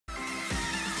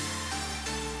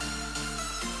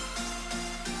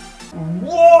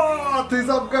What is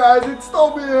up, guys? It's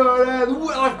Tom here and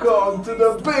welcome to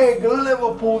the big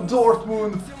Liverpool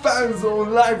Dortmund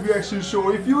Fanzone live reaction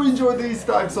show. If you enjoy these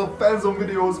types of Fanzone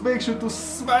videos, make sure to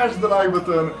smash the like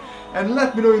button and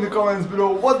let me know in the comments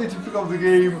below what did you think of the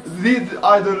game. Did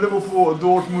either Liverpool or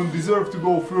Dortmund deserve to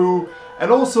go through? And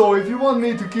also, if you want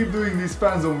me to keep doing these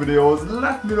Fanzone videos,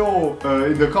 let me know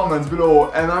in the comments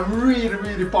below. And I'm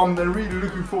really pumped and really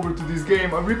looking forward to this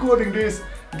game. I'm recording this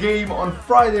game on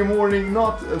Friday morning,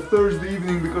 not Thursday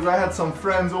evening, because I had some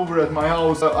friends over at my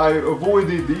house. I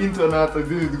avoided the internet, I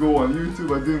didn't go on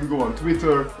YouTube, I didn't go on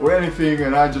Twitter or anything,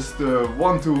 and I just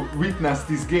want to witness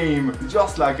this game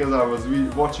just like as I was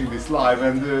watching this live.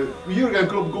 And Jurgen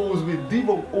Klopp goes with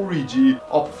Divock Origi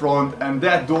up front, and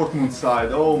that Dortmund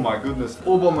side, oh my goodness,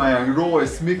 Aubameyang,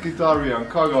 Royce, Mkhitaryan,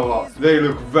 Kagawa, they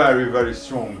look very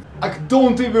strong. I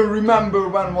don't even remember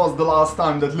when was the last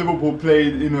time that Liverpool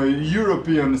played in a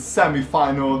European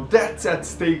semi-final. That's at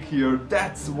stake here,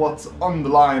 that's what's on the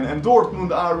line, and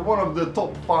Dortmund are one of the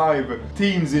top 5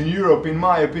 teams in Europe in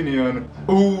my opinion.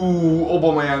 Ooh,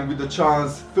 Aubameyang with the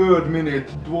chance, 3rd minute,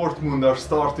 Dortmund are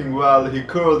starting well, he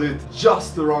curled it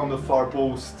just around the far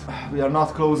post. We are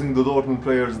not closing the Dortmund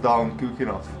players down quick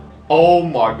enough. Oh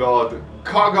my god,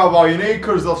 Kagawa in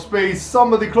acres of space,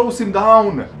 somebody close him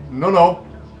down. No.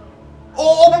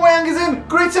 Oh, Aubameyang is in!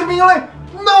 Great save, Mignolet!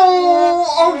 No!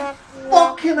 Oh,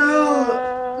 fucking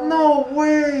hell! No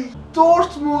way!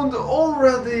 Dortmund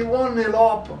already 1-0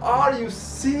 up. Are you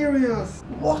serious?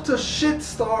 What a shit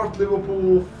start,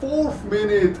 Liverpool. 4th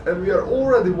minute and we are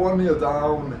already 1-0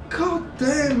 down. God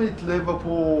damn it,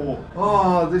 Liverpool.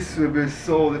 Ah, this will be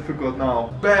so difficult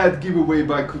now. Bad giveaway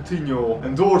by Coutinho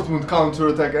and Dortmund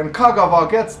counter-attack, and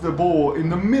Kagawa gets the ball in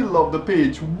the middle of the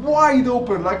pitch, wide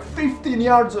open, like 15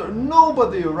 yards,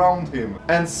 nobody around him.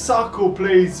 And Sacco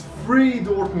plays 3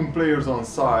 Dortmund players on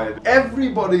side.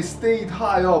 Everybody stayed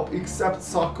high up except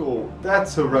Sacco.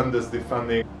 That's horrendous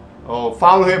defending. Oh,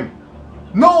 foul him.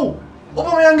 No!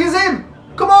 Aubameyang is in!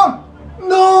 Come on!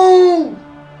 No!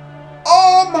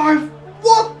 Oh my...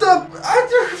 What the...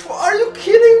 Are you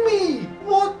kidding me?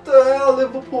 What the hell,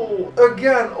 Liverpool?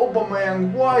 Again,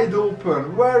 Aubameyang wide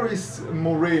open. Where is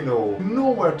Moreno?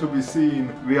 Nowhere to be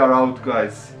seen. We are out,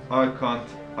 guys. I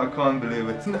can't believe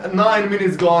it. 9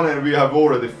 minutes gone and we have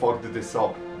already fucked this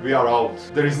up. We are out.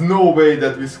 There is no way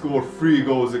that we score 3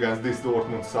 goals against this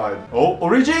Dortmund side. Oh,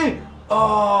 Origi!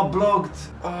 Oh,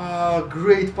 blocked.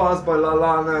 Great pass by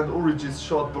Lallana and Origi's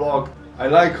shot blocked. I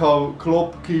like how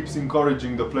Klopp keeps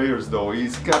encouraging the players though.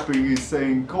 He's capping, he's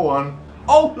saying, go on.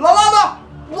 Oh, Lallana!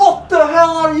 What the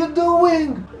hell are you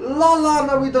doing?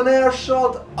 Lallana with an air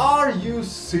shot. Are you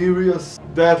serious?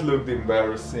 That looked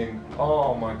embarrassing.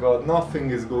 Oh my god, nothing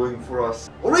is going for us.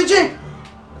 Origi!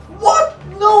 What?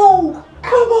 No!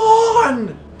 Come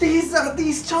on!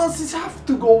 These chances have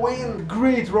to go in.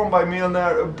 Great run by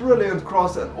Milner, a brilliant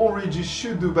cross, and Origi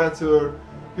should do better.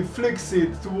 He flicks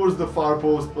it towards the far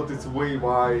post, but it's way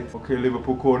wide. Okay,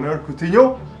 Liverpool corner.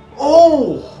 Coutinho.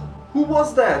 Oh! Who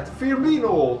was that?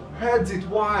 Firmino heads it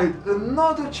wide.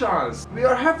 Another chance. We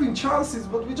are having chances,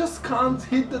 but we just can't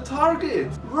hit the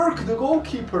target. Work the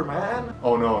goalkeeper, man.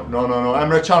 Oh no.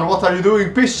 Emre Can, what are you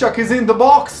doing? Piszczek is in the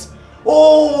box.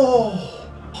 Oh!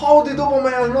 How did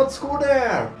Aubameyang not score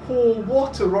there? Oh,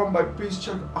 what a run by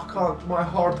Piszczek. My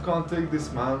heart can't take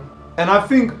this, man. And I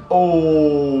think,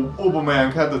 oh,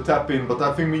 Aubameyang had the tap in, but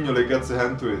I think Mignolet gets a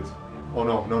hand to it. Oh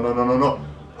no.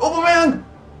 Aubameyang!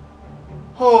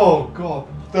 Oh god,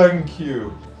 thank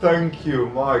you,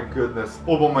 my goodness.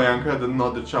 Aubameyang had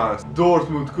another chance.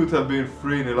 Dortmund could have been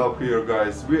 3-0 up here,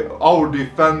 guys. Our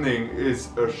defending is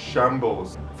a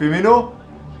shambles. Firmino?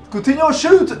 Coutinho,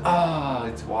 shoot! Ah,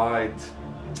 it's wide.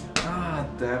 Ah,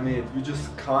 damn it, we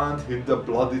just can't hit the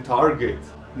bloody target.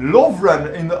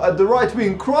 Lovren at the right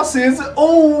wing crosses.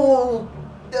 Oh,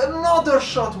 another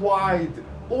shot wide.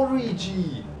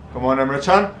 Origi. Come on, Emre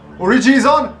Can. Origi is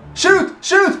on. Shoot!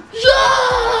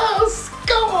 Yes!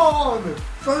 Come on!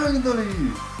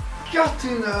 Finally! Got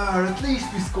in there. At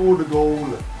least we scored a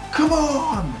goal. Come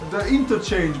on! The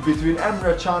interchange between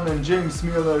Emre Can and James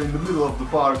Milner in the middle of the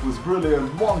park was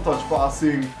brilliant. One-touch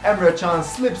passing. Emre Can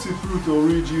slips it through to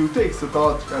Origi, who takes a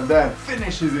touch and then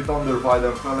finishes it under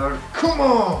Weidenfeller. Come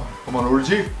on! Come on,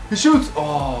 Origi. He shoots.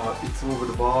 Oh, it's over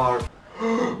the bar.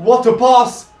 What a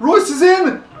pass! Royce is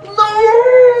in!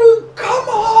 No! Come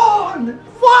on!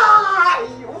 Why?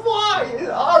 Why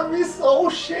are we so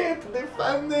shit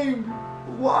defending?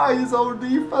 Why is our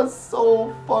defense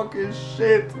so fucking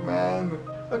shit, man?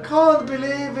 I can't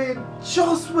believe it.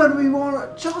 Just when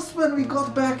we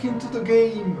got back into the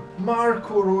game,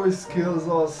 Marco Royce kills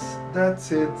us.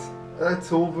 That's it.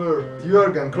 That's over.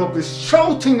 Jurgen Klopp is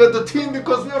shouting at the team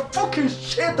because we are fucking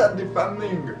shit at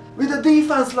defending. With a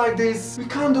defense like this, we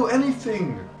can't do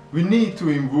anything. We need to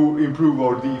improve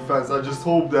our defense. I just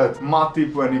hope that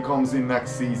Matip, when he comes in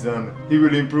next season, he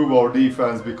will improve our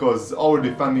defense because our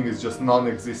defending is just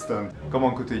non-existent. Come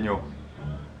on, Coutinho.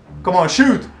 Come on,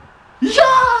 shoot! Yes!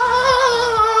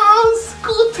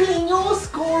 Coutinho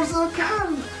scores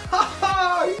again!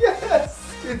 Haha, yes!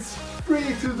 It's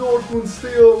 3-2 Dortmund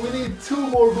still. We need 2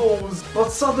 more goals.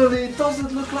 But suddenly it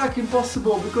doesn't look like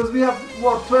impossible because we have,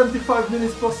 what, 25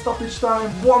 minutes plus stoppage time.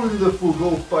 Wonderful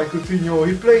goal by Coutinho.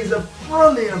 He plays a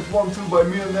brilliant 1-2 by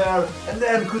Milner. And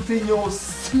then Coutinho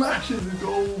smashes it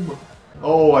home.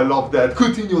 Oh, I love that.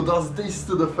 Coutinho does this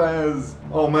to the fans.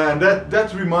 Oh man,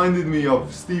 that reminded me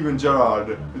of Steven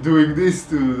Gerrard doing this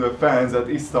to the fans at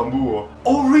Istanbul.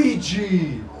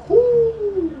 Origi!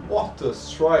 Woo, what a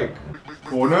strike.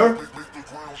 Corner.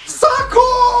 Sacco!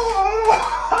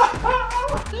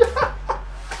 Yeah.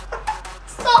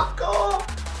 Sacco!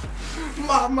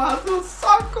 Mamadou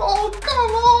Sacco!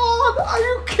 Come on! Are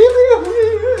you kidding me?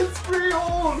 It's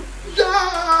 3-all!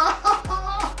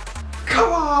 Yeah!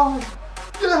 Come on!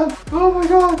 Yeah! Oh my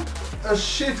god! A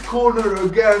shit corner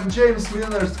again. James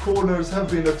Milner's corners have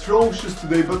been atrocious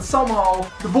today, but somehow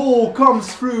the ball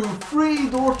comes through 3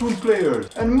 Dortmund players.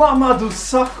 And Mamadou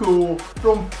Sacco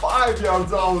from 5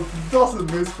 yards out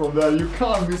doesn't miss from there. You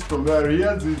can't miss from there. He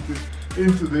heads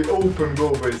into the open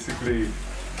goal basically.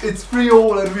 It's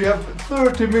 3-all and we have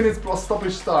 30 minutes plus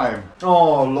stoppage time.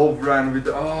 Oh, Lovren with...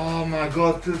 Oh my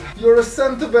god. You're a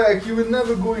centre back. You were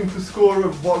never going to score a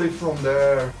volley from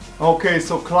there. Okay,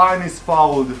 so Klein is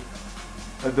fouled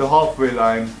at the halfway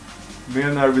line.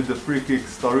 Milner with the free kick.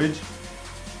 Sturridge.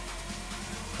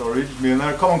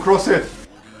 Milner. Come on, cross it.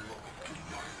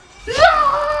 Yeah!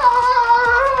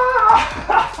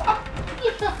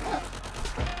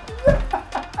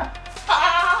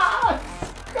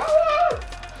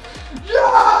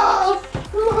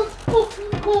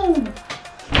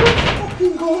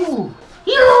 Goal!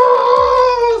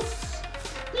 Yes!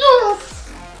 Yes!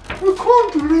 We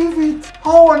can't believe it!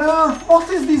 How on earth? What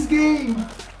is this game?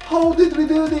 How did we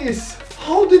do this?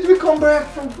 How did we come back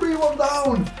from 3-1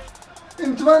 down?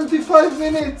 In 25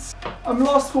 minutes! I'm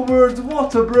lost for words.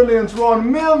 What a brilliant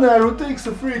run. Milner, who takes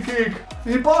a free kick.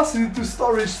 He passes it to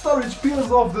Sturridge. Sturridge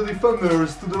peels off the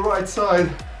defenders to the right side.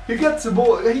 He gets the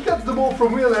ball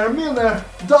from Milner. Milner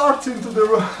darts into the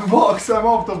box. I'm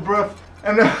out of breath.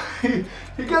 And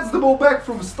he gets the ball back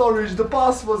from Sturridge. The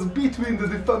pass was between the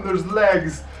defender's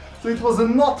legs, so it was a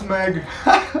nutmeg.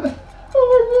 Oh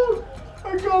my god,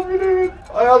 I can't believe it.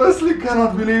 I honestly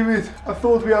cannot believe it. I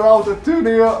thought we are out at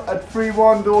 2-0, at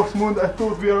 3-1 Dortmund. I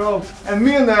thought we are out. And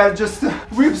Milner just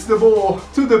whips the ball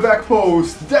to the back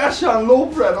post. Dejan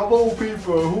Lovren, of all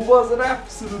people, who was an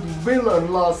absolute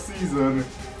villain last season,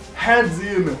 heads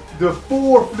in the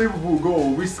 4th Liverpool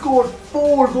goal. We scored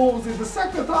 4 goals in the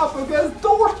second half against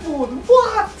Dortmund.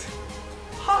 What?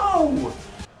 How?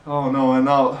 Oh no, and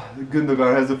now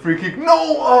Gundogan has a free kick. No!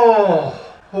 Oh!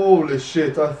 Holy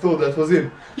shit, I thought that was in.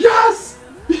 Yes!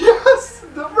 Yes!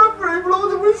 The referee blew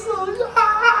the whistle.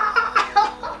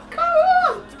 Yeah! Come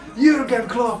on! Jurgen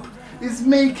Klopp is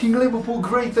making Liverpool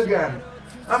great again.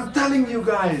 I'm telling you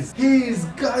guys, he is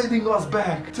guiding us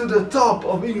back to the top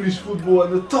of English football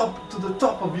and to the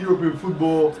top of European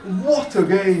football. What a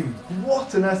game!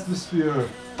 What an atmosphere!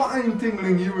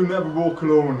 Spine-tingling, you will never walk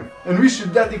alone. And we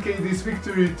should dedicate this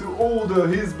victory to all the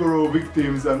Hillsborough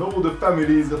victims and all the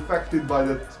families affected by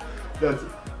that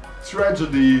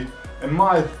tragedy. And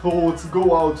my thoughts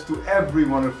go out to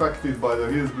everyone affected by the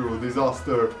Hillsborough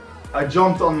disaster. I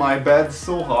jumped on my bed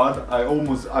so hard, I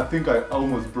think I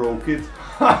almost broke it.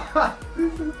 I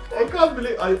can't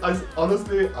believe,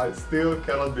 honestly, I still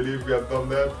cannot believe we have done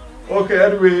that. Okay,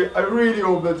 anyway, I really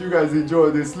hope that you guys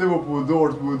enjoyed this Liverpool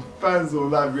Dortmund Fanzone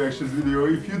live reactions video.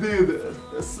 If you did,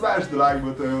 smash the like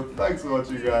button. Thanks for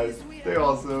watching, guys. Stay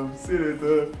awesome. See you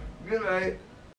later. Good night.